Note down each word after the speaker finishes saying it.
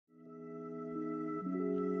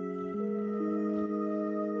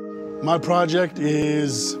My project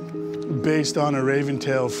is based on a raven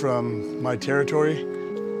tale from my territory,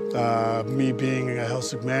 me being a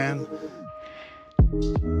Helsik man.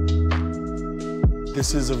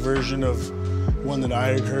 This is a version of one that I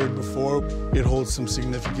had heard before. It holds some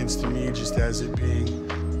significance to me just as it being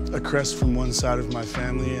a crest from one side of my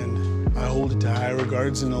family, and I hold it to high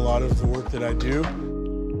regards in a lot of the work that I do.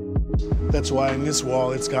 That's why in this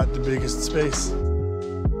wall it's got the biggest space.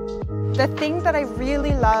 The thing that I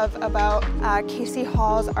really love about Casey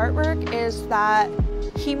Hall's artwork is that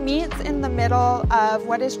he meets in the middle of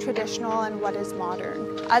what is traditional and what is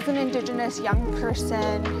modern. As an Indigenous young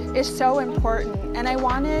person is so important, and I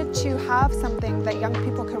wanted to have something that young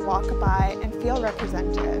people could walk by and feel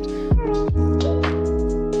represented.